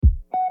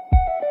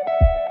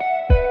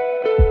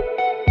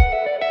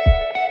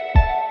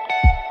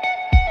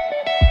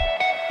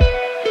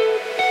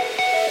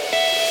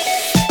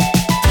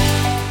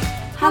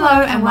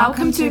Hello and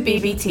welcome to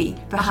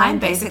BBT, Behind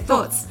Basic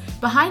Thoughts.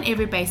 Behind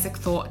every basic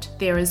thought,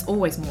 there is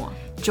always more.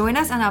 Join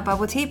us on our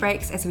bubble tea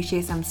breaks as we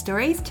share some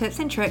stories, tips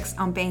and tricks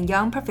on being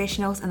young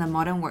professionals in the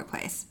modern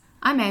workplace.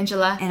 I'm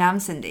Angela. And I'm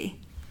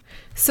Cindy.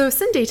 So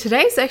Cindy,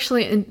 today's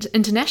actually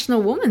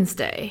International Women's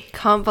Day.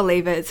 Can't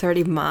believe it, it's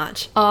already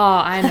March. Oh,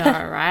 I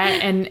know,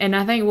 right? And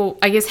I think, well,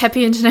 I guess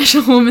happy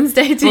International Women's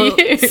Day to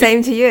you.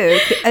 Same to you.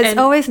 It's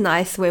always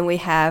nice when we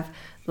have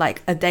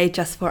like a day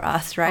just for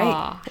us, right?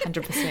 Oh,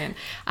 100%.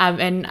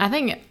 And I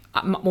think,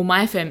 well,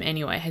 my firm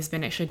anyway has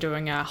been actually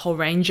doing a whole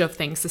range of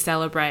things to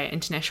celebrate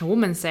International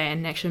Women's Day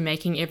and actually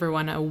making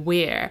everyone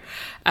aware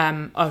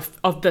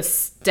of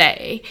this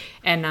day.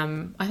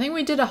 And I think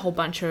we did a whole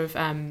bunch of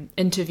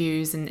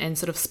interviews and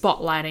sort of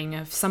spotlighting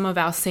of some of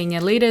our senior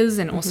leaders,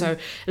 and also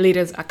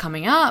leaders are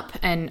coming up,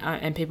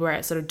 and people are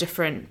at sort of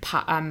different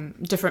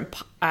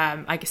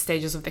I guess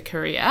stages of their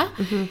career.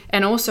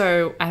 And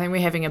also I think we're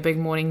having a big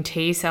morning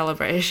tea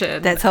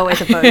celebration. That's always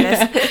a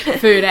bonus.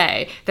 Food,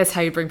 eh? That's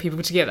how you bring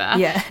people together.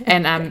 Yeah.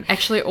 And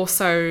actually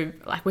also,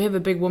 like, we have a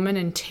big women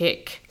in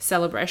tech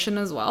celebration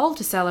as well,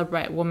 to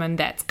celebrate women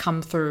that's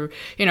come through,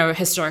 you know,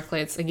 historically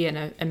it's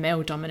again a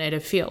male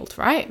dominated field,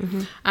 right?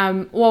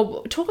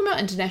 Well, talking about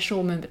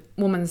International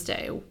Women's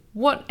Day,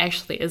 what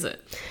actually is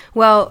it?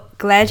 Well,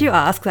 glad you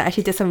asked. I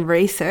actually did some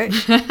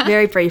research,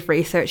 very brief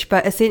research,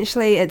 but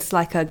essentially it's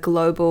like a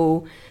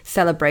global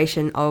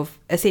celebration of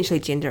essentially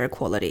gender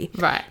equality.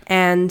 Right.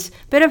 And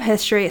a bit of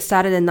history, it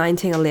started in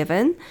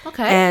 1911.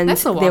 Okay, and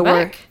that's a while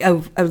back.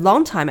 A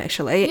long time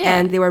actually. Yeah.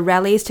 And there were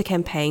rallies to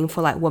campaign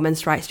for like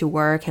women's rights to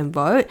work and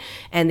vote.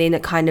 And then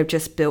it kind of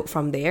just built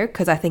from there,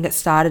 because I think it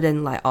started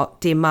in like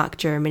Denmark,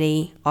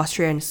 Germany,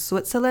 Austria and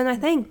Switzerland, I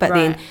think. But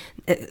then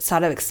it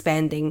started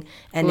expanding,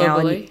 and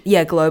globally?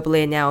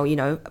 Globally, and now, you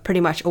know, pretty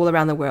much all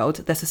around the world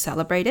this is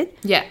celebrated.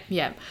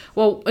 Yeah.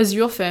 Well, is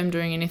your firm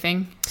doing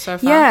anything so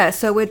far? Yeah,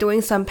 so we're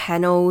doing some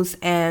panels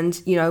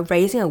and, you know,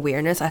 raising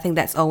awareness. I think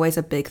that's always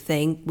a big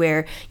thing,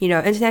 where, you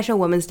know, International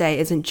Women's Day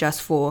isn't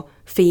just for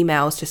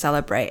females to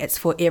celebrate, it's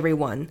for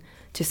everyone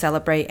to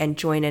celebrate and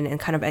join in and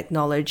kind of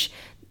acknowledge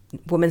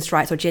women's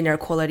rights or gender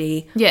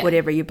equality,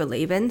 whatever you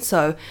believe in.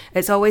 So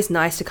it's always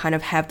nice to kind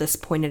of have this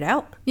pointed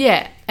out.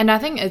 Yeah, and I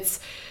think it's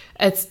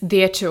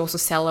there to also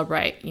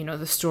celebrate, you know,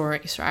 the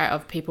stories, right,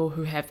 of people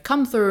who have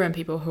come through and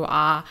people who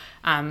are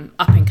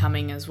up and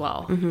coming as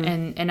well.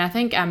 And I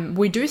think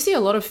we do see a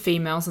lot of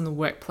females in the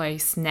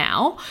workplace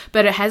now,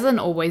 but it hasn't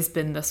always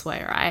been this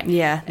way, right?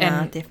 Yeah,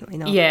 no, definitely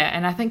not. Yeah,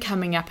 and I think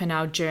coming up in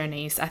our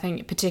journeys, I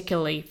think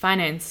particularly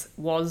finance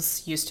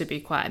used to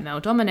be quite male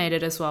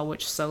dominated as well,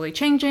 which is slowly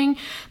changing.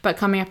 But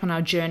coming up on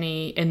our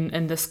journey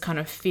in this kind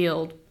of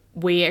field,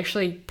 we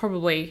actually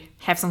probably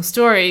have some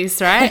stories,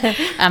 right?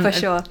 For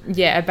sure.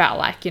 Yeah, about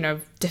like, you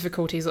know,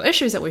 difficulties or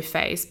issues that we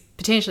face,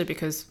 potentially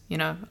because, you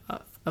know,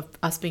 of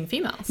us being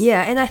females.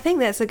 Yeah, and I think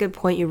that's a good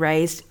point you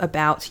raised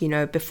about, you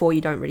know, before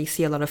you don't really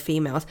see a lot of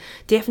females.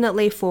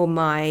 Definitely for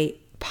my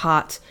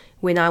part,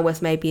 when I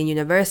was maybe in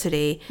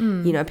university,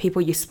 you know,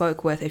 people you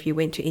spoke with, if you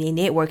went to any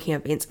networking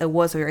events, it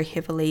was very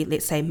heavily,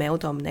 let's say, male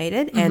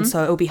dominated. And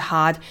so it would be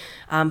hard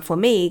for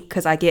me,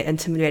 because I get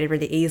intimidated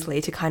really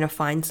easily, to kind of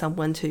find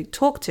someone to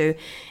talk to.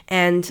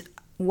 And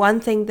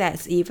one thing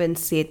that's even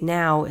said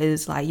now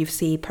is, like, you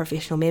see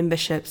professional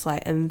memberships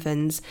like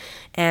Invins,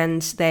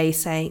 and they're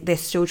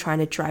still trying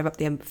to drive up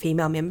their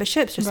female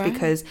memberships, just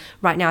because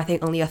right now I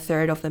think only a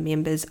third of the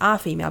members are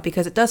female,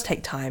 because it does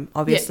take time,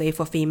 obviously,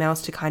 for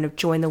females to kind of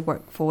join the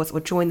workforce or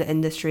join the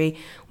industry,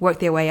 work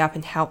their way up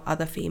and help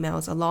other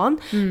females along.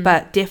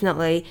 But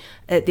definitely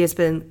there's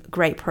been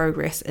great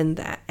progress in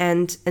that.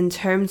 And in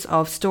terms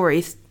of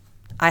stories,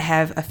 I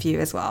have a few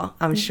as well.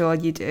 I'm sure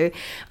you do.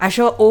 I'm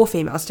sure all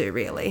females do,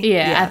 really.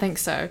 Yeah, I think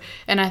so.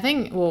 And I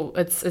think, well,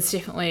 it's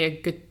definitely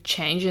a good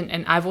change.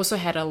 And I've also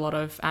had a lot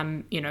of,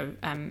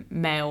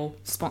 male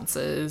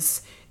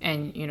sponsors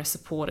and, you know,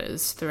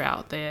 supporters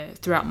throughout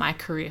my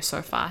career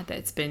so far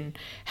that's been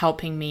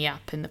helping me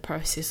up in the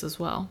process as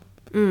well.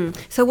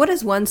 So what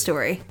is one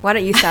story? Why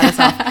don't you start us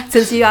off,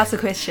 since you asked the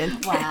question?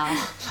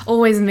 Wow.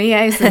 Always me,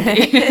 eh,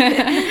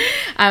 Cindy?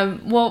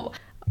 Well,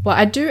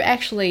 I do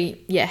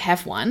actually,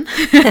 have one.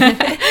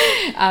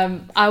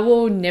 I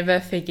will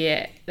never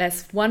forget.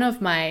 That's one of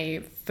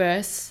my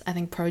first, I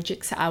think,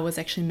 projects that I was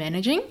actually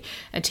managing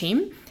a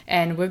team.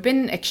 And we've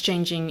been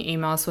exchanging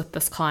emails with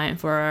this client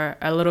for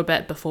a little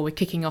bit before we're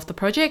kicking off the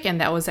project. And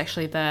that was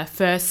actually the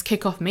first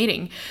kickoff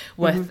meeting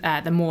with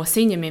the more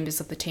senior members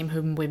of the team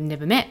whom we've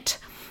never met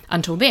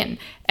until then.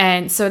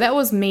 And so that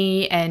was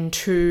me and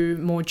two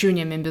more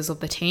junior members of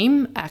the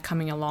team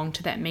coming along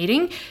to that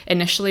meeting,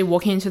 initially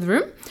walking into the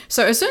room.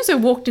 So as soon as I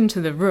walked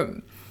into the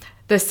room,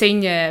 the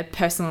senior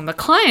person on the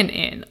client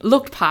end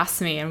looked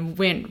past me and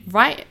went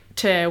right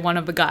to one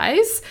of the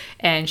guys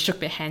and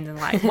shook their hand and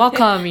like,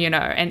 welcome, you know,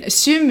 and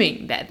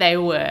assuming that they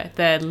were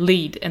the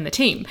lead in the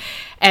team.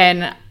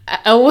 And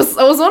it was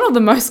one of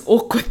the most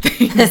awkward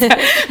things.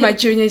 My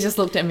junior just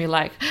looked at me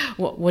like,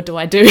 what do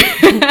I do?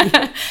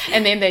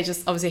 And then they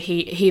just, obviously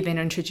he then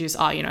introduced,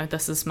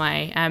 this is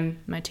my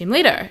my team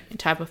leader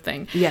type of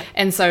thing. Yeah.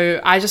 And so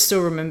I just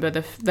still remember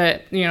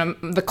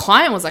the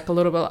client was like a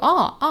little bit like,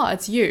 oh,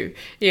 it's you,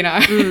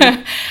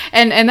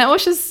 and that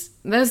was just,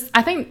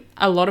 I think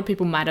a lot of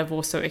people might have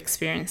also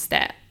experienced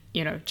that,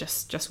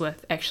 just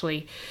with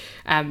actually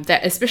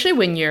that, especially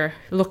when you're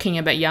looking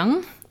a bit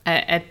young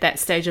at that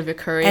stage of your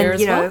career.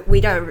 And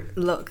we don't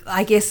look,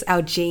 I guess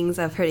our genes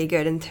are pretty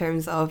good in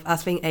terms of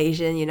us being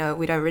Asian.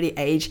 We don't really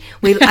age.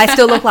 I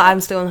still look like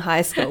I'm still in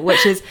high school,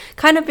 which is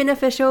kind of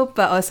beneficial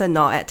but also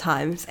not at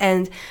times.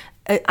 And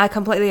I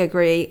completely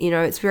agree.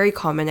 It's very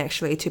common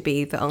actually to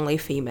be the only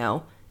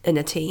female in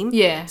a team.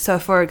 Yeah. So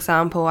for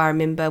example, I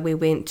remember we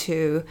went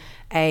to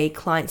a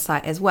client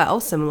site as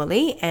well,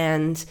 similarly,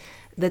 and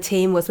the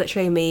team was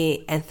literally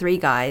me and 3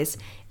 guys,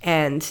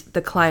 and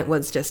the client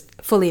was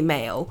just fully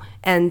male.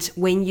 And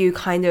when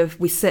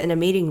we sit in a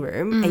meeting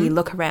room and you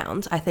look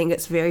around, I think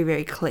it's very,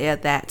 very clear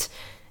that,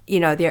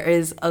 there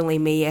is only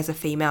me as a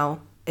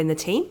female in the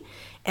team.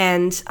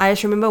 And I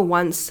just remember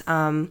once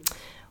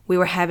we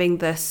were having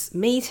this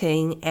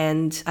meeting,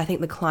 and I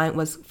think the client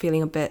was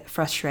feeling a bit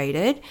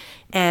frustrated.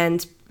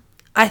 And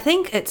I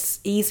think it's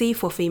easy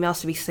for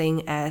females to be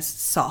seen as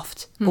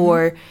soft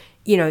or,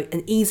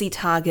 an easy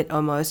target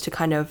almost to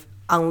kind of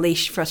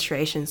unleash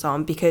frustrations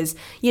on, because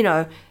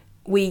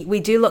we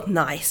do look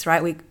nice,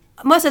 right?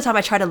 Most of the time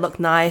I try to look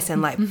nice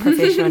and like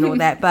professional and all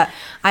that, but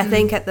I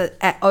think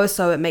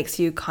also it makes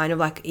you kind of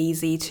like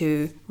easy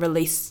to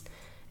release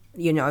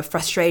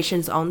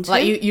frustrations onto.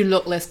 Like you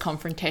look less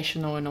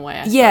confrontational in a way,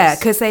 I yeah, suppose.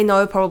 because they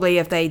know probably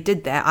if they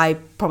did that, I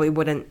probably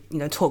wouldn't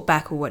talk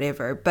back or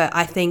whatever. But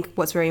I think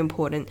what's very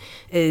important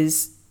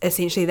is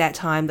essentially that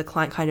time the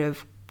client kind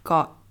of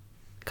got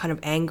kind of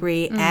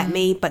angry at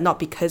me, but not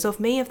because of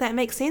me, if that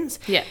makes sense.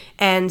 Yeah.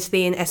 And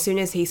then as soon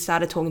as he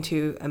started talking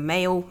to a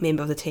male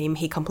member of the team,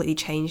 he completely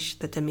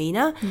changed the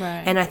demeanor.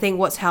 Right. And I think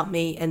what's helped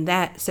me in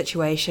that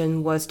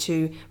situation was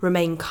to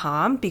remain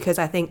calm, because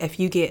I think if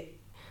you get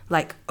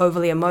like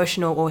overly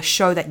emotional or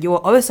show that you're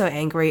also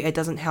angry, it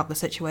doesn't help the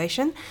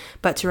situation.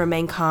 But to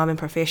remain calm and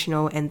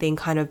professional, and then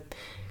kind of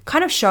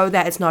show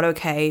that it's not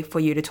okay for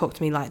you to talk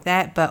to me like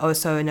that, but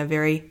also in a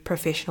very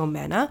professional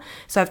manner.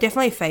 So I've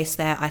definitely faced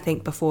that, I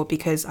think, before,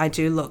 because I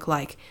do look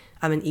like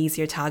I'm an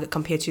easier target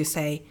compared to,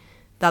 say,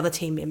 the other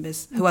team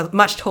members who are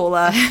much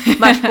taller,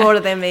 much broader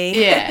than me.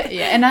 Yeah.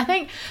 And I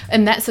think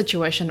in that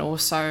situation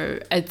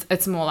also,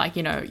 it's more like,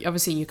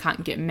 obviously you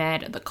can't get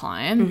mad at the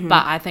client,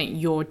 but I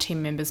think your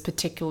team members,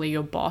 particularly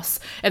your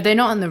boss, if they're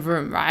not in the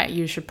room, right,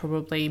 you should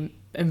probably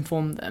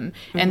inform them,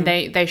 and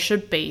they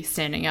should be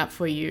standing up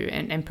for you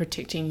and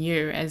protecting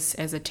you as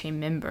a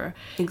team member.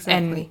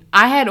 Exactly. And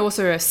I had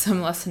also a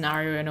similar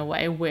scenario in a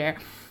way where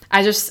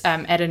I just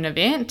at an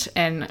event,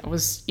 and it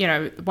was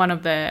one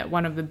of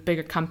the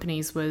bigger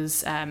companies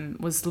was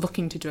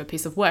looking to do a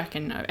piece of work,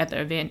 and at the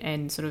event,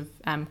 and sort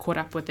of caught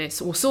up with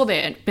this, or saw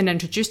that, been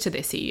introduced to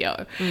their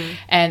CEO,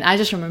 and I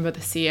just remember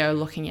the CEO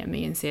looking at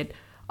me and said,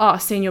 "Oh,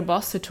 senior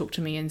boss to talk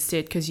to me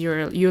instead, because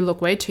you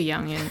look way too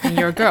young and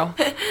you're a girl."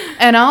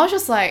 And I was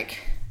just like,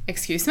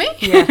 excuse me?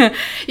 Yeah.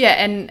 Yeah,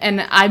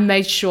 and I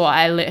made sure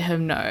I let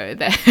him know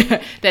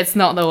that that's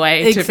not the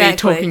way to be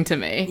talking to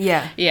me.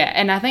 Yeah. Yeah,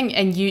 and I think,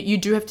 and you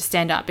do have to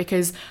stand up,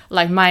 because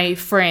like my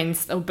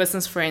friends or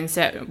business friends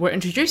that were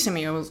introducing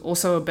me, I was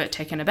also a bit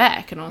taken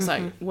aback, and I was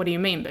like, what do you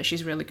mean? But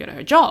she's really good at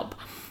her job.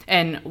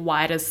 And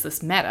why does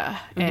this matter?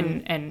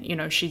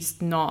 And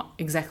she's not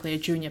exactly a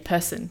junior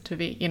person to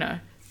be,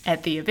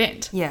 at the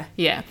event. Yeah.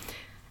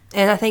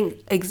 And I think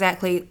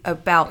exactly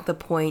about the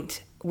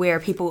point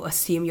where people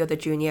assume you're the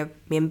junior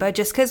member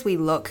just because we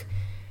look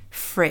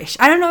fresh.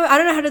 I don't know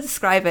how to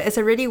describe it. It's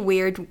a really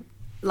weird,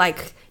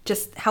 like,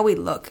 just how we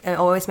look. It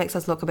always makes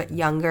us look a bit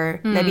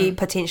younger, maybe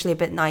potentially a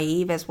bit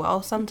naive as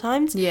well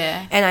sometimes.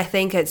 Yeah. And I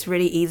think it's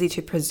really easy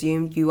to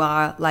presume you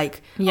are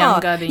like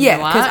younger than you are. Yeah,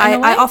 because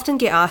I often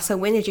get asked, so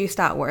when did you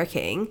start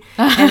working?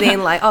 And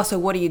then like, so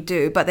what do you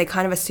do? But they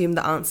kind of assume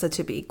the answer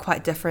to be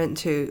quite different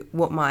to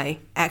what my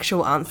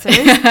actual answer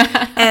is.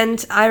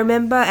 And I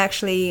remember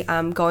actually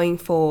going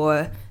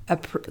for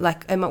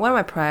in one of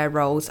my prior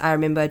roles, I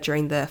remember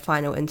during the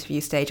final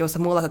interview stage, it was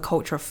more like a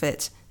cultural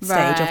fit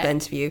stage of the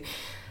interview.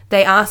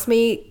 They asked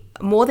me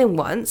more than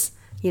once,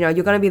 you're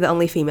going to be the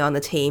only female on the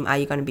team. Are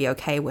you going to be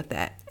okay with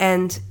that?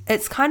 And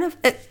it's kind of,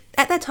 at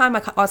that time,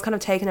 I was kind of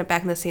taken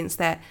aback in the sense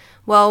that,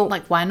 well,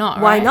 like, why not?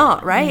 Why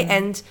not, right?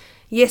 And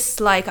yes,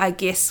 like, I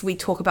guess we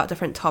talk about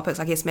different topics.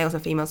 I guess males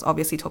and females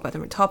obviously talk about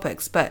different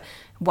topics, but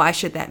why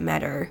should that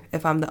matter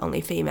if I'm the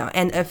only female?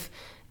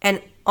 And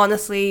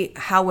honestly,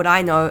 how would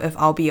I know if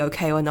I'll be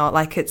okay or not?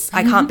 Like,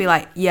 I can't be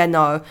like, yeah,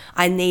 no,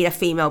 I need a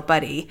female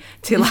buddy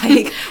to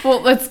like.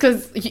 Well, that's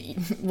because,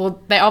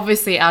 they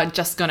obviously are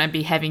just going to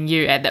be having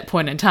you at that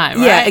point in time,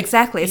 right? Yeah,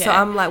 exactly. Yeah. So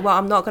I'm like, well,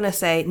 I'm not going to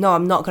say, no,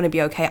 I'm not going to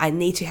be okay. I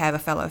need to have a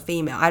fellow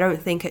female. I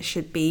don't think it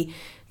should be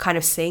kind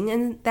of seen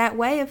in that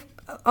way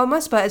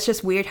almost, but it's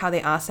just weird how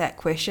they ask that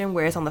question.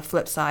 Whereas on the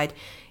flip side,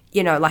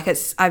 like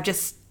I've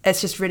just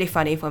it's just really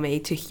funny for me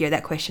to hear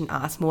that question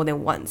asked more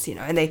than once, you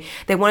know, and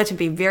they wanted to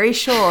be very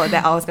sure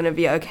that I was going to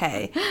be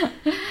okay.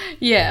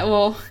 Yeah,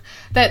 well,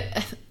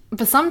 but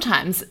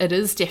sometimes it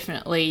is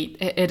definitely,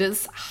 it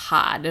is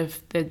hard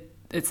if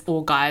it's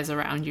all guys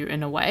around you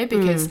in a way,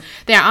 because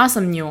there are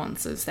some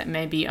nuances that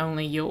maybe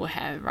only you'll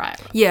have, right?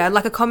 Yeah,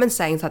 like a common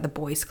saying is like the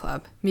boys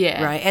club.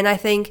 Yeah. Right. And I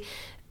think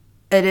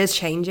it is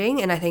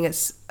changing, and I think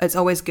it's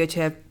always good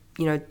to have,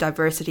 you know,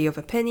 diversity of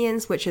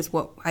opinions, which is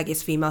what I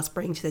guess females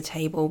bring to the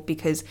table,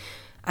 because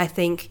I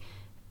think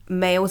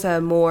males are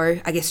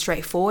more, I guess,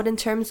 straightforward in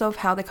terms of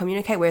how they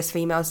communicate, whereas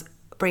females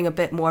bring a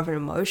bit more of an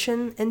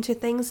emotion into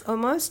things,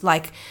 almost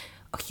like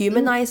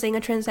humanizing a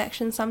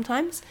transaction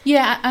sometimes.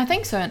 Yeah, I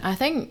think so. And I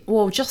think,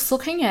 well, just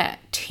looking at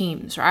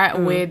teams, right,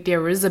 where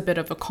there is a bit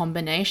of a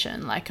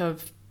combination, like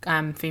of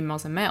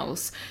females and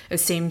males, they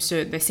seem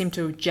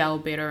to gel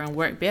better and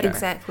work better.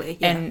 Exactly.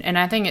 Yeah. And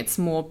I think it's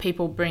more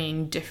people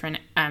bringing different,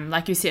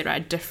 like you said,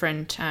 right,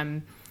 different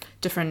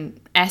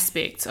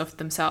aspects of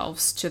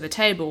themselves to the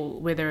table,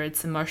 whether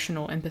it's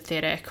emotional,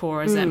 empathetic,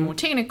 or is it more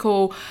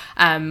technical,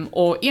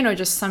 or, you know,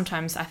 just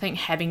sometimes I think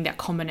having that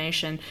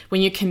combination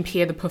when you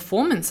compare the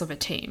performance of a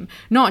team,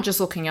 not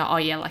just looking at, oh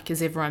yeah, like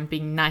is everyone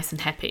being nice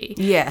and happy,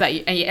 but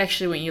you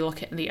actually, when you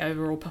look at the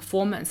overall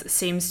performance, it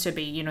seems to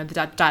be, you know,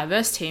 the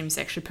diverse teams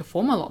actually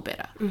perform a lot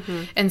better.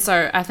 And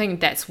so I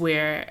think that's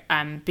where,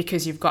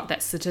 because you've got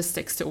that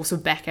statistics to also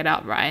back it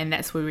up, right, and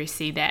that's where we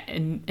see that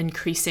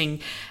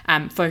increasing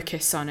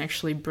focus on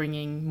actually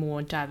bringing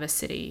more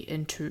diversity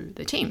into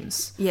the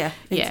teams. Yeah,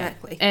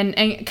 exactly.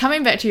 And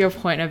coming back to your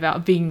point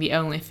about being the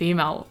only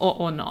female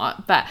or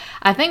not, but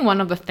I think one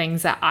of the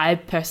things that I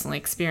personally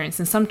experience,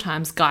 and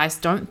sometimes guys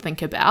don't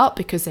think about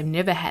because they've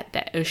never had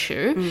that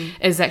issue,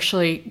 is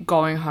actually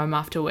going home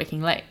after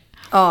working late.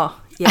 Oh,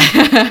 yeah,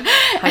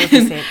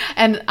 100%.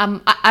 And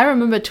I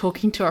remember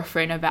talking to a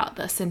friend about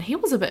this, and he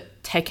was a bit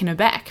taken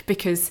aback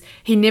because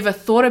he never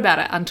thought about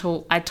it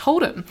until I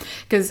told him.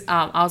 Because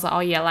I was like, oh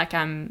yeah, like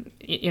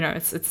you know,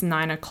 it's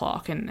 9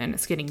 o'clock and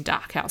it's getting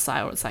dark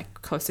outside, or it's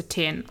like close to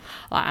 10.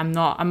 Like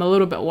I'm a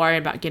little bit worried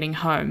about getting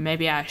home.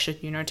 Maybe I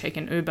should, you know, take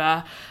an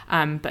Uber.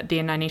 But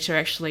then I need to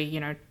actually, you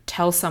know,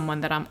 tell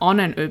someone that I'm on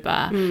an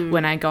Uber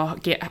when I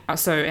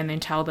and then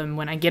tell them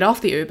when I get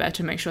off the Uber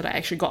to make sure that I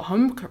actually got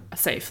home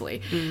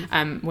safely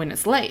when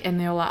it's late. And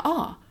they're like,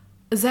 oh,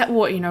 is that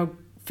what, you know,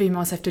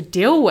 females have to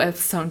deal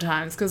with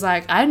sometimes? Because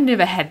like I've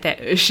never had that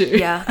issue.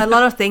 Yeah, a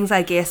lot of things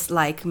I guess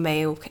like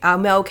our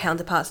male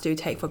counterparts do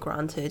take for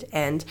granted,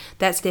 and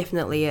that's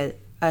definitely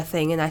a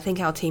thing. And I think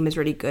our team is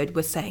really good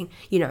with saying,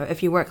 you know,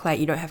 if you work late,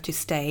 you don't have to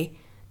stay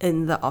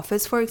in the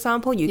office, for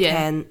example. You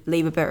can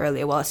leave a bit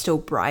earlier while it's still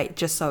bright,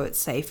 just so it's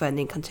safer, and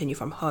then continue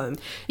from home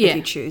if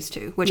you choose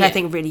to, which I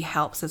think really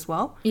helps as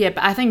well. Yeah,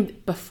 but I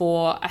think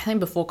before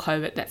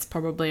COVID, that's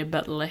probably a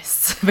bit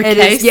less the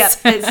case. Yep,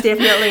 it's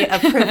definitely a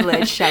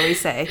privilege, shall we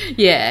say?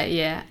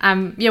 Yeah.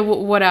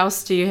 What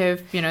else do you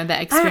have? You know,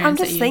 that experience. I'm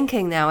just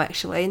thinking now,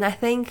 actually, and I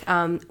think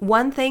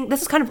one thing.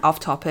 This is kind of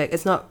off topic.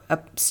 It's not a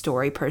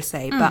story per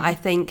se, but I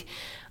think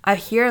I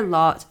hear a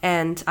lot,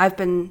 and I've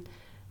been.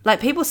 Like,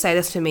 people say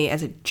this to me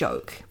as a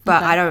joke,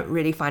 but I don't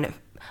really find it...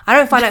 I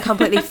don't find it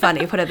completely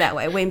funny, put it that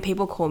way, when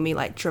people call me,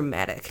 like,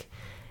 dramatic,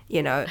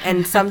 you know?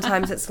 And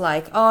sometimes it's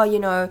like, oh, you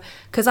know...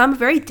 Because I'm a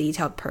very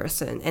detailed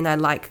person, and I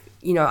like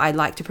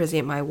to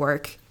present my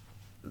work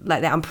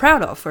like that I'm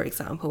proud of, for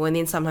example. And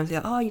then sometimes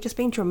they're like, oh, you're just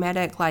being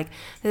dramatic, like,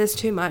 there's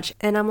too much.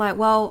 And I'm like,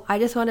 well, I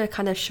just want to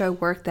kind of show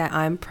work that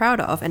I'm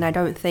proud of, and I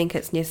don't think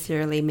it's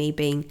necessarily me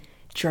being...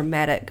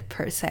 dramatic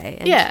per se.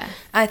 And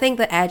I think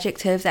the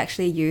adjectives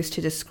actually used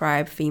to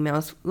describe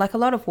females, like a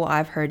lot of what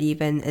I've heard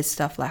even, is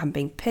stuff like I'm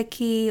being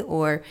picky,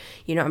 or,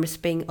 you know, I'm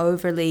just being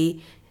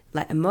overly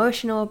like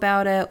emotional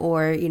about it,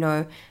 or, you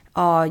know,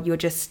 oh, you're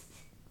just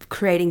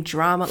creating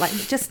drama, like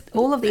just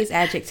all of these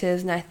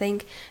adjectives. And I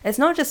think it's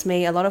not just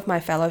me, a lot of my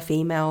fellow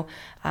female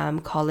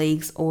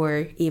colleagues,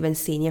 or even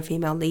senior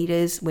female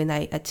leaders, when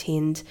they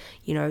attend,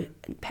 you know,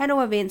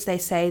 panel events, they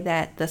say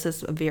that this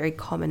is a very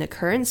common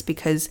occurrence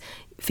because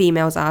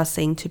females are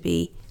seen to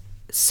be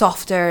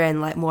softer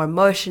and like more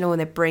emotional, and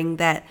they bring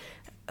that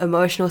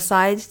emotional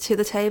side to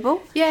the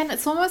table. Yeah, and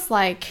it's almost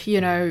like,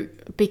 you know,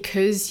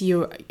 because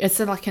it's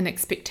like an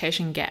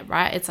expectation gap,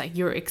 right? It's like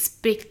you're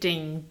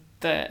expecting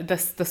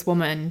this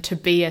woman to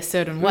be a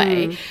certain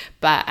way,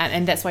 but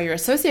and that's why you're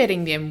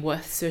associating them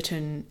with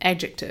certain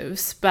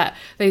adjectives, but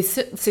they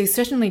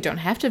certainly don't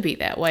have to be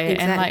that way.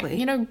 Exactly. And like,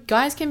 you know,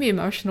 guys can be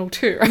emotional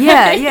too, right?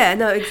 Yeah,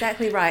 no,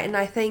 exactly right. And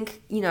I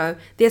think, you know,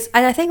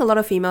 I think a lot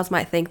of females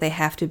might think they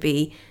have to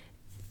be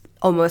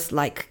almost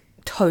like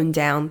tone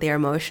down their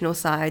emotional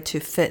side to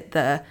fit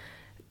the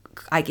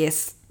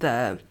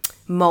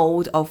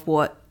mold of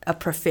what a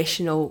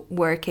professional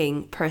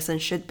working person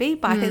should be,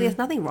 but I think there's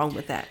nothing wrong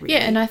with that, really.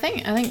 Yeah, and I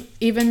think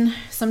even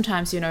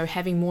sometimes, you know,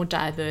 having more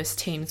diverse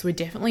teams, we're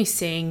definitely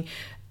seeing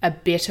a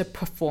better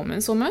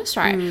performance almost,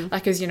 right?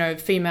 Like, as you know,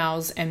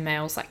 females and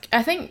males, like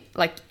I think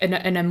like in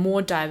a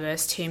more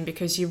diverse team,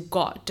 because you've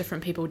got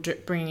different people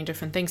bringing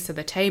different things to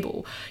the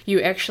table, you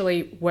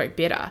actually work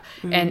better.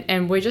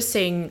 And we're just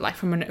seeing like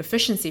from an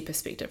efficiency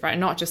perspective, right?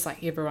 Not just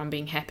like everyone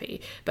being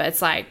happy, but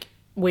it's like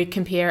we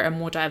compare a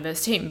more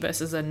diverse team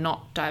versus a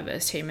not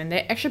diverse team, and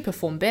they actually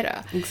perform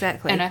better.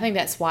 Exactly. And I think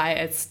that's why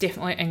it's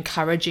definitely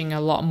encouraging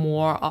a lot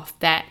more of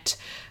that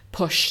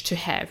push to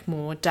have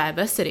more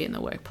diversity in the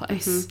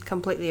workplace.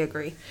 Completely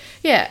agree.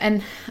 Yeah,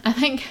 and I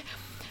think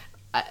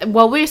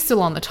while we're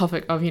still on the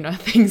topic of, you know,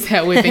 things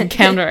that we've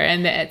encountered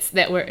and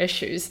that were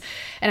issues,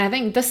 and I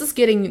think this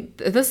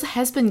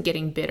has been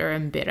getting better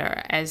and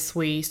better as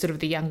we sort of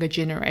the younger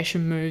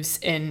generation moves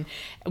in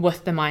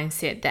with the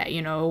mindset that,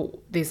 you know,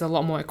 there's a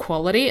lot more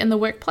equality in the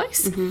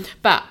workplace.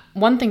 But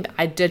one thing that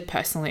I did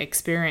personally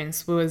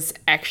experience was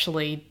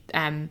actually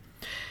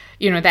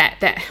you know,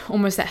 that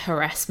almost that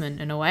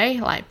harassment in a way,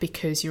 like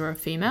because you're a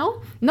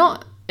female,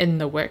 not in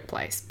the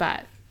workplace,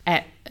 but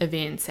at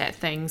events, at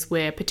things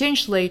where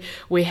potentially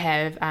we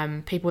have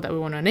people that we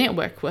want to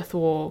network with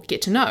or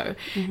get to know.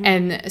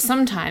 And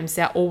sometimes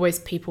there are always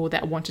people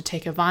that want to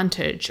take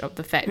advantage of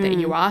the fact that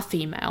you are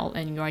female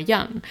and you are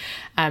young,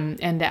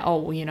 and that,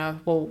 oh, you know,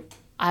 well,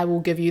 I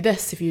will give you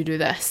this if you do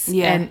this.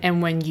 Yeah.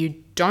 And when you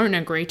don't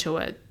agree to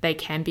it, they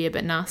can be a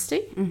bit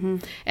nasty.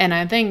 And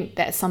I think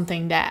that's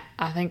something that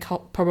I think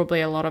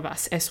probably a lot of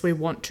us, as we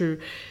want to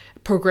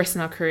progress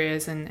in our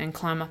careers and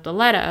climb up the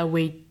ladder,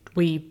 we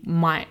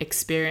might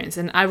experience.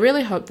 And I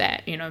really hope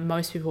that, you know,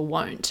 most people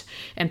won't.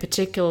 And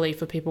particularly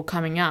for people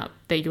coming up,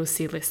 that you'll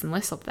see less and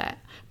less of that.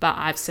 But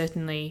I've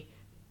certainly,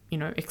 you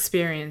know,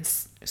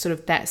 experienced sort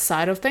of that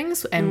side of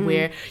things, and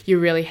where you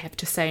really have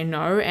to say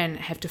no and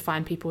have to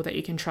find people that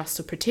you can trust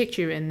to protect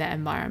you in that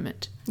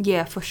environment.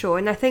 Yeah, for sure.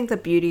 And I think the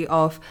beauty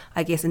of,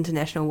 I guess,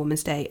 International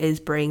Women's Day is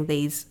bringing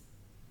these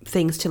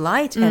things to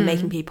light and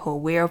making people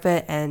aware of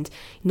it, and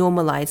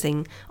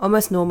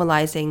almost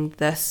normalizing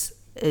this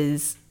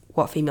is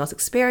what females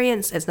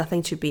experience. It's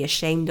nothing to be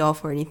ashamed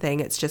of or anything.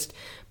 It's just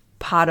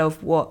part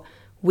of what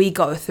we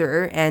go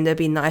through, and it'd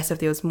be nice if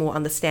there was more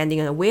understanding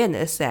and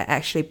awareness that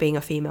actually being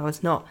a female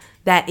is not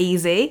that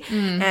easy.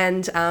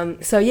 And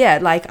so yeah,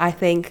 like I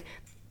think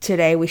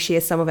today we share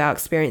some of our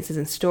experiences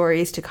and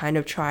stories to kind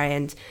of try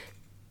and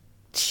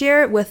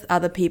share it with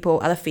other people,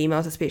 other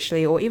females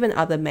especially, or even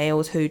other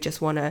males who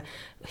just want to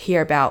hear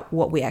about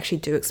what we actually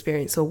do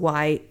experience, or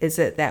why is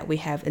it that we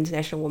have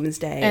International Women's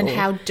Day, and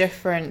how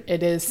different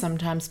it is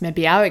sometimes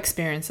maybe our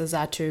experiences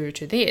are to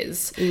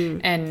theirs.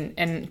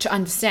 And to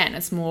understand,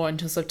 it's more in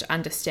terms of to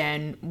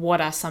understand what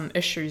are some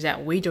issues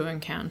that we do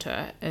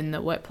encounter in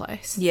the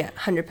workplace. Yeah,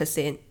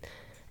 100%.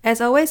 As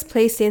always,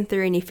 please send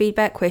through any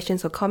feedback,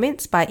 questions or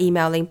comments by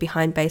emailing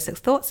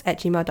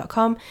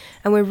behindbasicthoughts@gmail.com,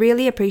 and we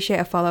really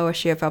appreciate a follow or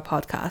share of our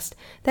podcast.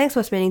 Thanks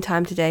for spending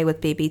time today with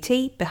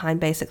BBT,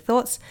 Behind Basic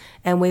Thoughts,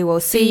 and we will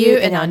see you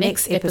in our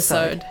next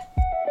episode.